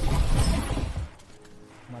 Wala.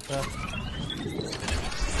 Matras.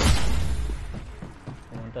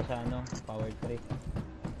 Pumunta sa power trick.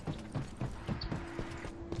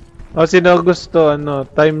 Sino gusto,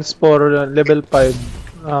 times 4, level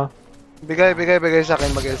 5. Bigay sa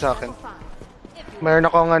akin, Mayroon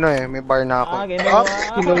akong may bar na ako. Kinuha.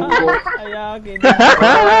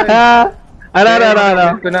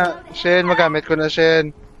 Ano? Shen, magamit ko na,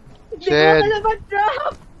 Shen.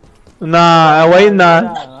 Away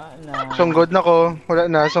na. Sunggod na ko. Wala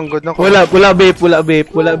na. Pula vape. Wala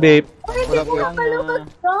vape. Wala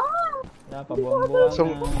pa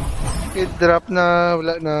buwang-buwang. I-drop na.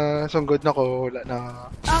 Wala na. Sunggod na ko. Wala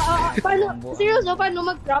na. Paano? Seryoso, paano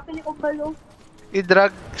mag-drop? Hindi ko balo.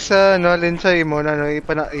 I-drag sa linsay mo na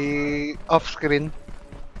off screen.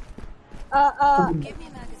 Give me a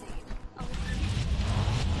magazine.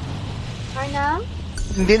 Arna?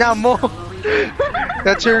 Hindi na mo.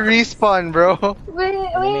 That's your respawn, bro.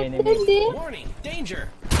 Wait, hindi. Warning,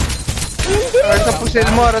 danger. Ara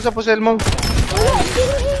sa pusel mo.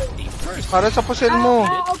 Para sa pusel mo.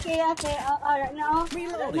 Okay. Alright na.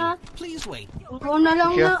 Reloading. Please wait. Na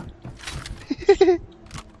lang na.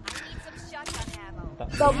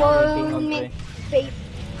 Double mix face.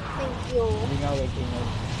 Thank you. Hindi nga waiting mode.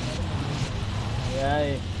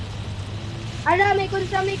 Ayay. Ala, may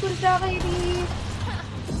kunsa kay Riz.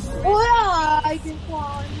 Ay, kung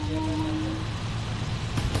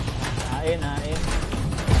Hain.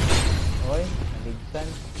 Oy, naligsan.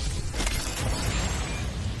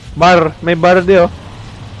 May bar di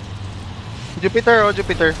Jupiter.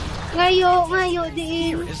 Ngayo,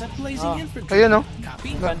 diin. Here is a blazing infantry. Ayun,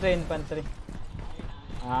 Copy. Infantry.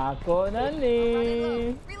 Ako na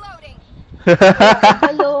ni.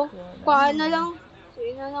 Hello. Paano lang?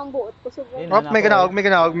 Sige na lang buot ko sa buot. May ganaog.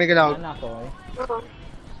 Ano ako eh?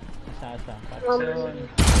 Sasa. Patson.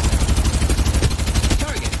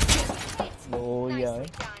 Target. Luya eh.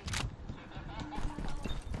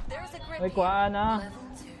 Uy, kuha na.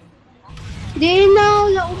 Di na,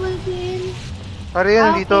 laubal din. Pare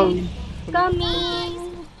yan, dito.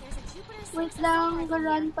 Coming. Wait lang,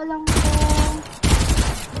 garan pa lang ko.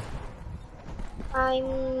 I'm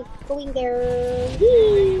going there.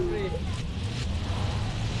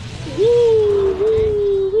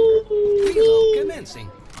 Reload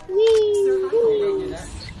commencing.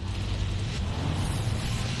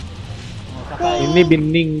 Ini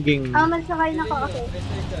biningging. Magsakay na ko, okay.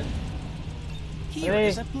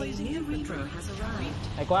 Here is a blazing infantry.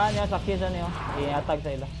 Ay, kuha niya, sakyan niyo. Iatag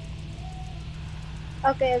sa ila.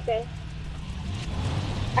 Okay.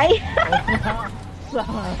 Ay!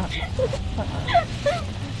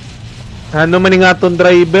 Ano man nga ton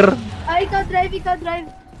driver? Ay, ikaw drive.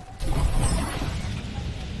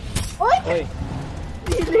 Uy! Uy!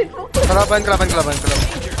 Kalaban.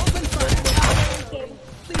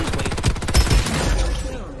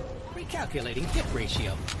 Calculating hit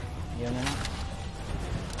ratio. Yun na.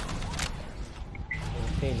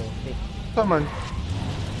 Okay, low tick. Come on.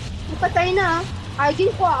 Patay na.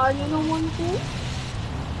 Agin ko, ano naman ko?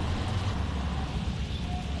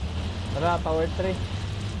 Tara, power 3.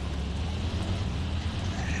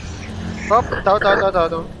 Hop, tao.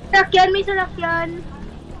 Sakyan, may salakyan.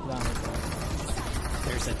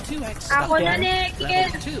 There's a 2x. Ako na ni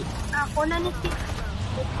Kid. Level 2. Ako na ni Kid.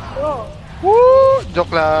 Oh. Woo!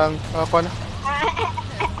 Joke lang. Ako na.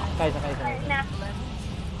 Sakay. Na.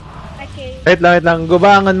 Okay. Wait lang.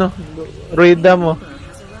 Guba ang ano. Ruida mo.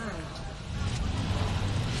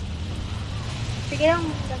 Sige lang,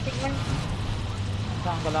 tignan.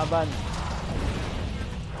 Saan ang kalaban?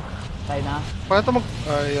 Tayo na. Paano ito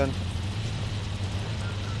ayun.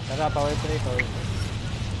 Tara, power 3.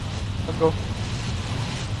 Let's go.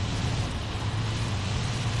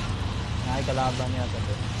 Kalaban niya.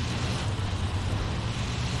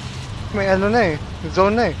 May ano na eh.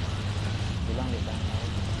 Zone na eh. Bilang.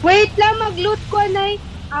 Wait lang, mag-loot ko, Nay.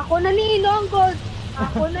 Ako na ni Ino ang gold.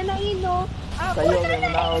 Ako na na Ino. Ako Tayo na kayo na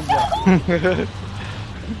malaog ba?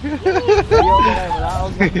 Tayo kayo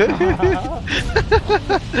malaog ba?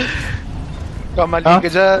 Kamali ka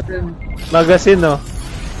dyan. Magazine, no?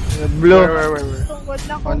 Blue. Where? tungkol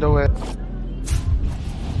na ko. On the way.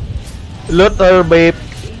 Loot or vape?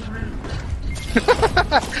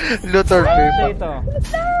 Loot or vape. Ito.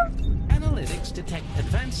 Analytics detect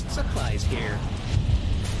advanced supplies here.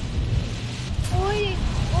 Uy!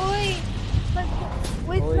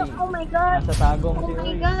 Wait Uy. lang, oh my god! Nasa tagong Oh si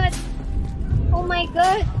my Uy. god! Oh my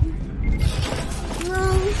god! No!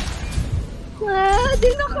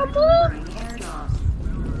 Di na ka mo!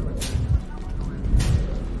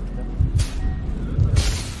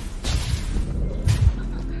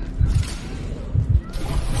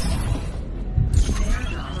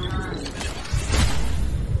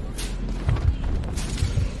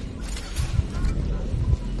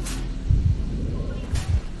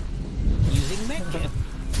 Using medkit.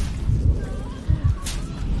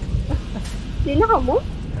 Di na ka mo?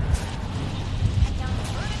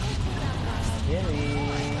 Jerry.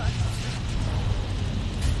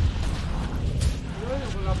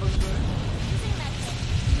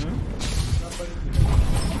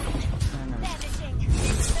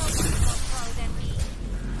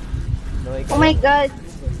 Oh my god!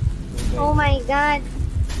 Oh my god!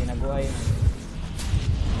 Ginaguay.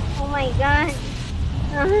 Oh my god!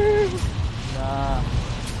 Na.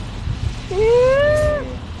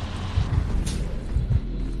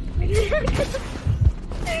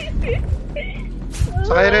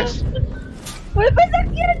 Sakay, Res. Uy,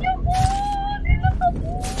 pasakyan niyo ko! Di na ka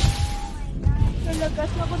mo!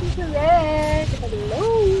 Nalagas na ko dito sa red. Hello!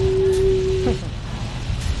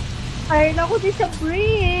 Ayun ako din sa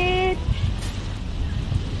bridge!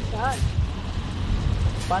 God.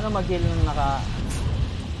 Paano mag-heal nung naka...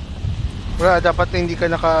 Wala, dapat hindi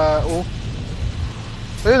ka naka...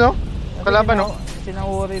 Ayun no? Kalaban no?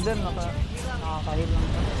 Sinahuri din, nakaka-heal lang.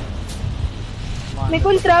 May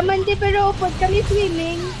kontraman di pero upod kami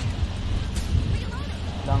swimming.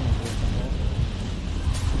 Lang.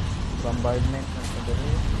 Bombardment.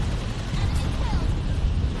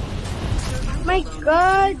 My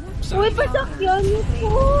God! Uy, pasakyan niyo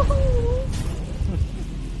po!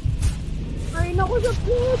 Ay, naku,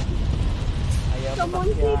 sakit! Ayaw Come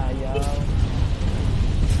on, pasakya, Pete. ayaw.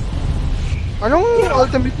 Anong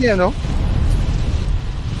ultimate niya no?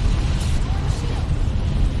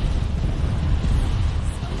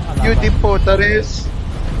 You Dipota, Res.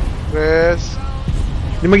 Res.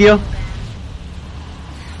 Di magyo.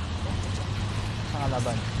 Sa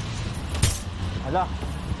kalaban. Ala,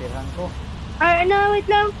 tirahan ko. Ay, ano, wait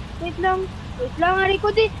lang. Hari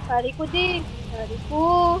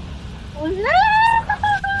ko. Una!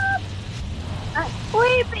 Ah,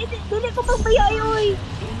 uy, dili ko pang bayay, uy.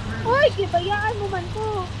 Uy, kibayaan mo man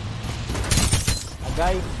ko.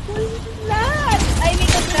 Agay. Uy, lahat. Ay, may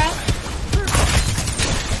kontra.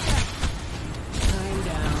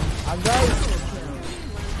 Agay.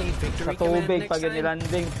 A victory Sa tubig command pag next time.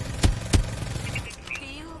 nilanding.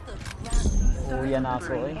 Uyan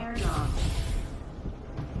ako eh.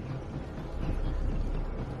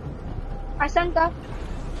 Asan ka?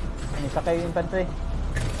 Sakay yung infantry.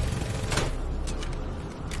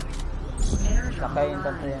 Sakay yung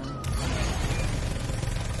infantry yan.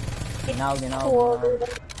 Ginaw.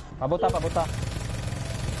 Pabuta.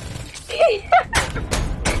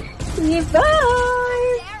 Sige, bye!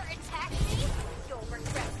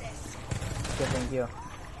 Okay, thank you.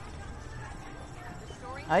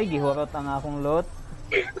 Ay, gihurot ang akong loot.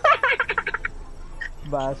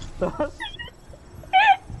 Bastos.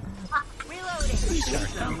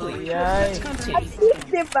 Restart complete. Yay! Let's At continue. least,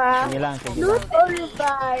 diba? Sige lang, sige lang. Loot or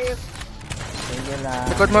revive? Sige lang.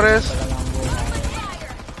 Likod mo, Res. Wala lang ang buhay.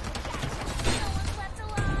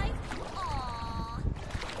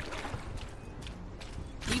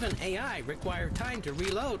 Even AI require time to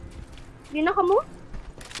reload. Di na ka mo?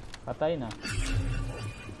 Patay na.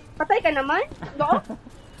 Patay ka naman? No?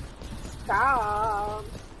 Stop.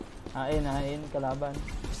 Hain, kalaban.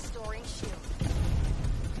 Restoring shield.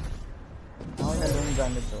 Ako na yung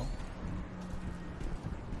gamit to.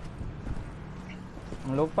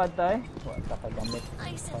 Ang lupad tayo. Wala ka gamit.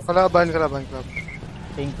 Kalaban.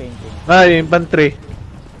 Ping. Ay, infantry.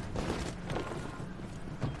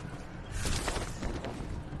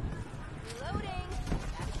 Reloading.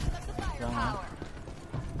 Lang ha.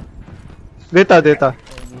 Dito.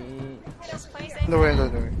 Sige. No way.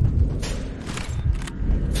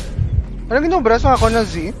 Anong ginubras ako ng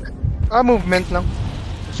Z? Movement lang.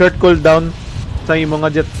 Short cooldown sa imo nga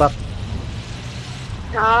jetpack.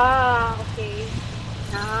 Okay.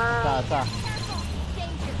 Sa.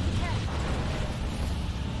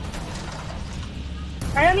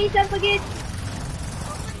 Para minsan pagit.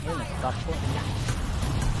 Ay, na-stop ko.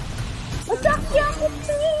 Masakya ako,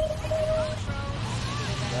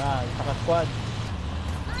 Yeah, isa ka squad.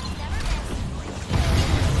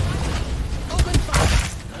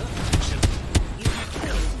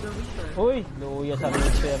 Uy, luya sa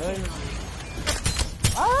Reaper.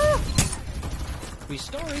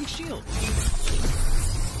 Restoring shield.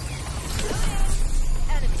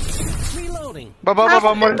 Reloading. Baba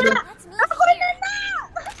mo. Let's move here.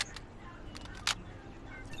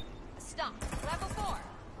 Stop. Level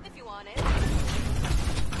 4. If you want it.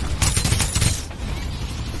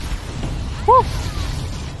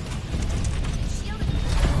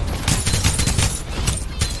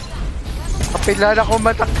 Kapilala ko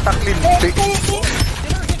mataktaklin.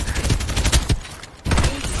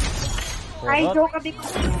 Ay, joke abi ko.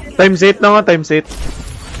 Times 8 na nga, times 8.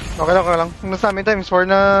 Okay lang. Nasa amin times 4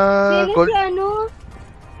 na Hindi gold. na si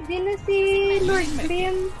hindi na si Lord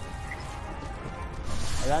Grim.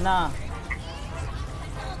 Wala na.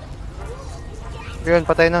 Yun,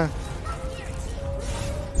 patay na.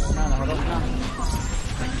 Nakarot na.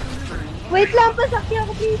 Wait lang, pasakya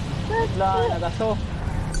ako, please. Wala, nagaso.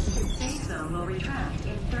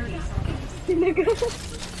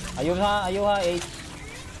 Ayaw ha, 8.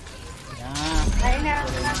 Yeah. Ay na.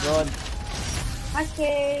 Very good.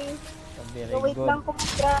 Okay. Very So, wait good. lang kung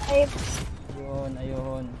mag-drive.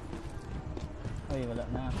 Ayun. Uy, wala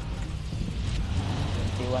na.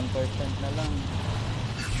 21% na lang.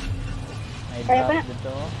 May Kaya drop pa na.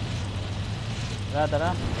 dito.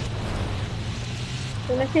 Tara.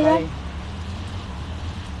 Ito na sila. Okay.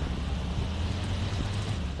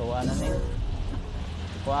 Tuwa na ni.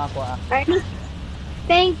 Kuha. Ay,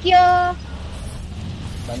 thank you.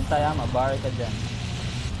 Bantay ha, mabar ka dyan.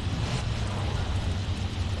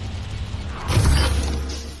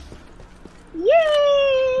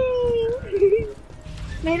 Yay!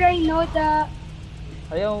 May rhino da.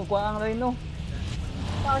 Ayaw, kuha ang rhino.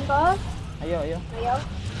 Saan ba? Ayaw.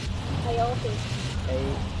 Ayaw, okay. Ay,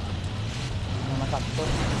 masakto.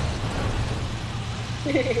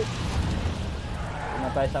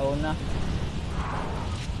 Pinatay sa una.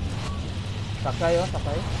 Sakay.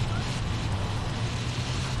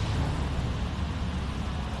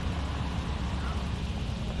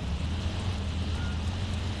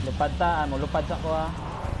 Lupad sa ko ha.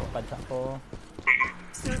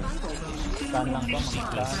 Scan lang ko, mga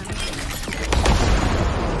scan.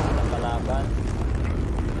 Kalaban.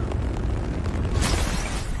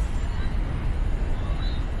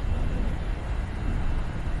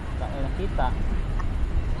 Nakita.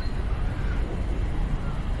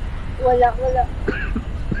 Wala. Ano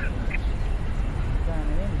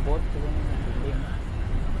yun? Bot. Siguro yung building.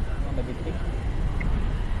 Mga nag-detect.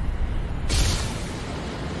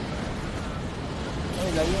 Ay,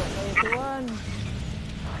 layo. Tuwan.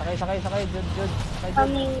 Sakay. Jud.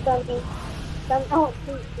 Coming. Oh,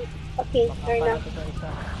 okay, turn na.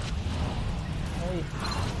 Ay.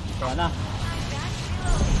 Tuwa na.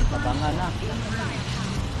 Tabangan na.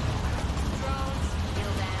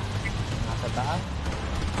 Nasa taas.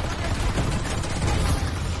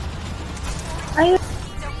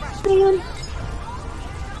 Ayun.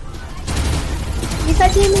 Isa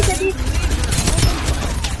din.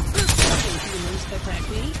 Humans attack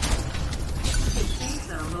me.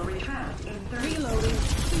 Reloading.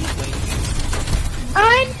 Please wait.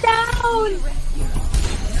 I'm down!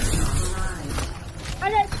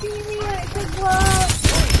 Ala, Syria, it's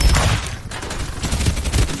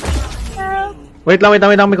Help! Wait lang,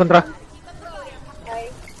 may kontra. Okay.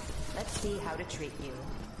 Let's see how to treat you.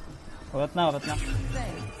 Urot na.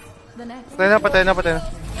 The next Patay na.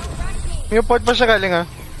 Yung port pa siya galing ha.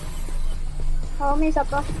 Oh, may isa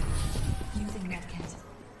pa. using that kit.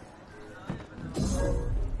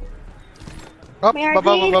 Up, May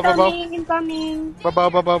babaw. incoming.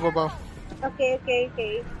 Babaw. Okay.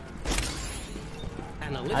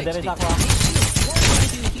 Analytics There is detect aqua.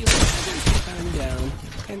 I'm down.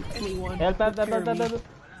 And anyone Help.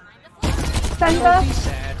 Saan Don't ka? be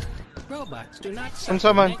sad. Robots do not Ano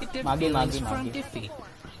suffer man? negative Magi. feelings from defeat.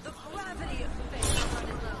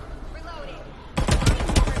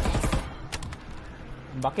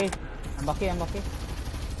 Ang baki.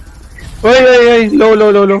 Oy,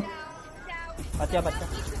 low. Patya.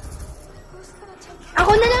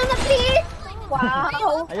 Ako na lang na-clear!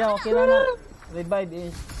 Wow! Ayaw, okay na. Revive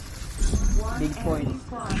is big point.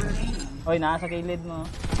 Oy, nasa kilid mo.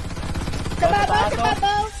 Sa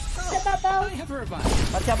babaw! I have revived.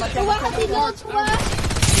 Patya. Tuwa ka silog! Tuwa ka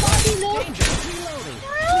silog! Danger. Reloading.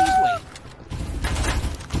 Please wait.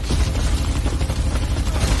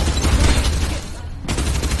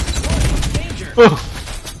 Danger. Oh,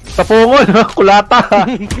 tapungon, kulata.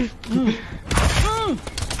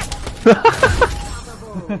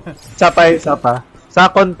 Isa pa. Sa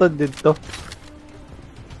kontod dito.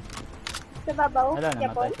 Sa babaw? Wala,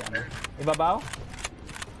 namatay siya. Ibabaw?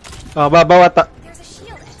 Oh, babawata. There's a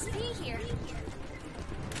shield XP here.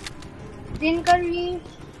 Din Curry,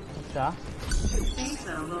 Isa?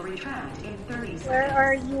 where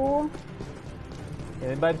are you?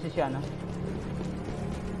 Revive si siya, no?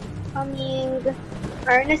 Coming.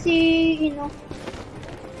 Na si,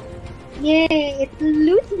 Yay! It's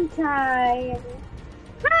looting time!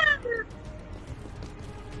 Nara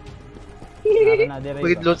na, dire.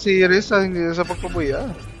 Wait, load series ha, hindi na sa pagpabuya.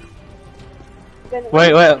 Ganun.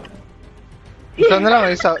 Wait. Isa na lang,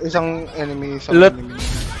 isang enemy. Lot.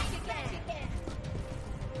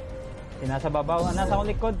 Nasa babaw. Nasa akong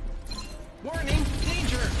likod. Warning.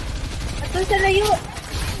 Danger. Ato sa layo!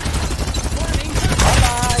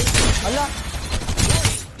 Bye-bye! Ala!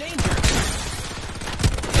 Danger.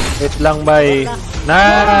 Wait lang, bye.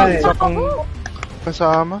 Nice. Isa pang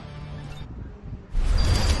kasama.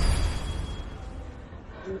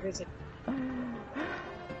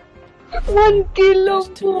 One kilo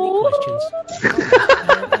That's too many po! questions.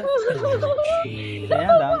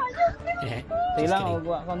 Ayan lang. Eh, Sige just lang, kidding.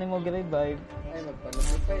 huwag ako ni mo revive. Ay,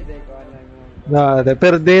 magpanapipay, dahil ko alam mo. Na,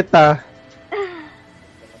 per data.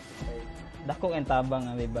 Dakong entabang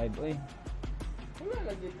ang revive. Uy. Wala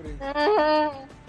lagi, pre.